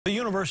The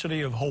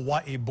University of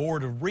Hawaii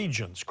Board of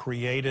Regents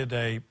created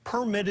a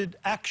permitted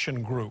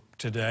action group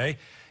today.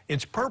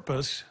 Its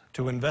purpose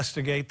to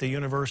investigate the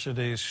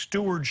university's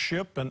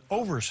stewardship and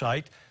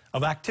oversight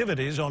of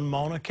activities on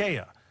Mauna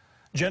Kea.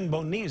 Jen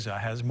Boniza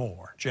has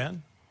more.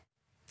 Jen?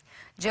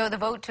 Joe, the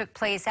vote took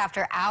place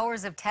after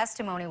hours of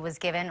testimony was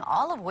given,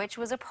 all of which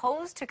was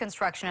opposed to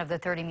construction of the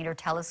 30-meter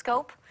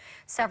telescope.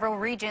 Several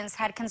regents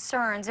had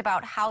concerns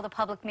about how the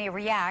public may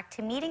react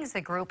to meetings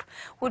the group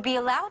would be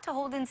allowed to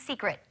hold in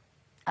secret.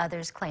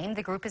 Others claim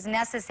the group is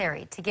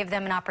necessary to give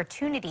them an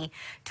opportunity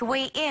to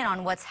weigh in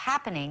on what's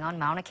happening on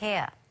Mauna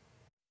Kea.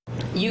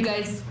 You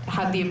guys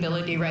have the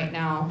ability right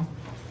now,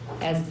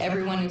 as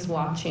everyone is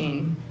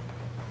watching,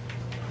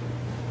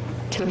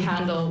 to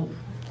handle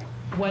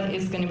what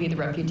is going to be the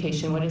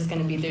reputation, what is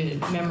going to be the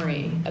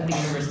memory of the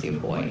University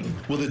of Hawaii.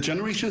 Will the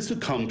generations to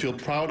come feel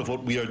proud of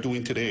what we are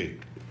doing today?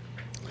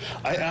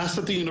 I ask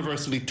that the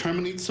university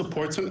terminate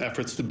supports and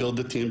efforts to build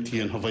the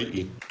TMT in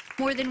Hawaii.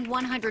 More than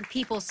 100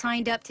 people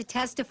signed up to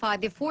testify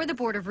before the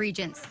Board of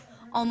Regents.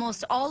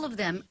 Almost all of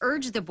them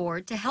urged the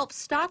board to help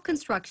stop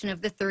construction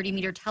of the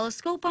 30-meter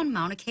telescope on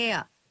Mauna Kea.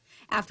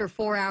 After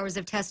 4 hours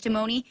of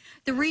testimony,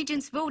 the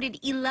regents voted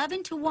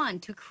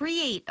 11-1 to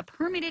create a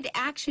permitted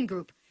action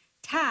group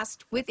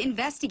tasked with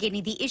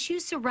investigating the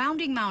issues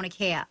surrounding Mauna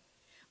Kea.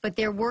 But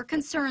there were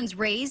concerns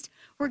raised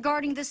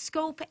regarding the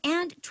scope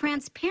and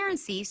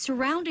transparency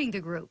surrounding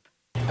the group.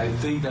 I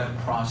think that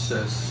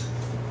process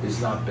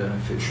is not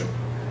beneficial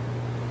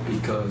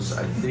because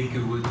I think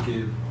it would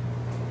give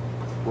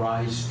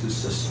rise to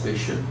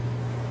suspicion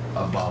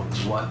about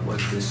what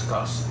was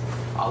discussed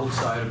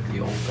outside of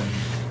the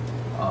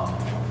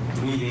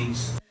open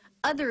meetings.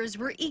 Others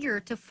were eager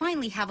to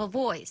finally have a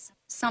voice,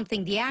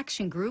 something the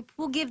action group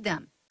will give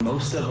them.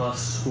 Most of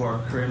us who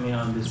are currently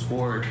on this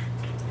board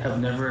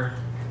have never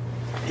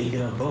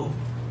taken a vote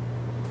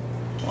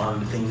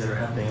on the things that are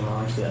happening in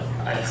Mauna Kea.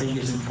 I think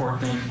it's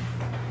important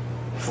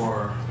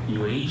for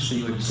UH,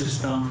 the UH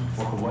system,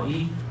 for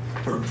Hawaii,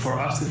 for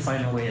us to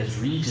find a way as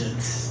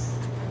regents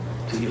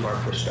to give our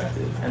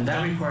perspective. And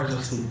that requires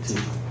us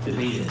to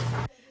debate it.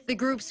 The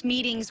group's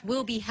meetings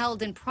will be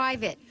held in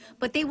private,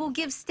 but they will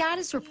give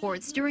status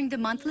reports during the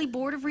monthly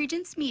Board of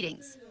Regents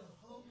meetings.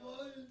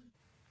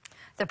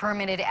 The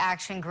permitted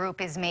action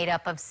group is made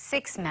up of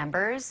 6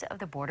 members of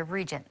the Board of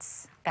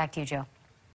Regents. Back to you, Joe.